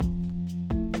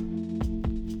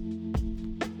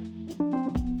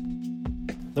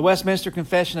The Westminster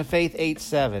Confession of Faith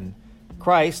 8:7.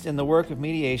 Christ, in the work of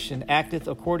mediation, acteth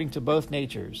according to both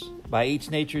natures, by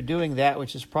each nature doing that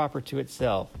which is proper to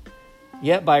itself.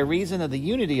 Yet by reason of the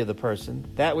unity of the person,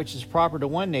 that which is proper to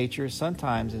one nature is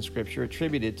sometimes in Scripture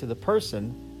attributed to the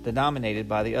person denominated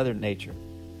by the other nature.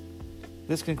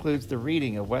 This concludes the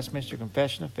reading of Westminster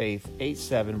Confession of Faith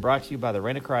 8:7, brought to you by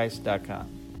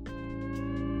thereignofchrist.com.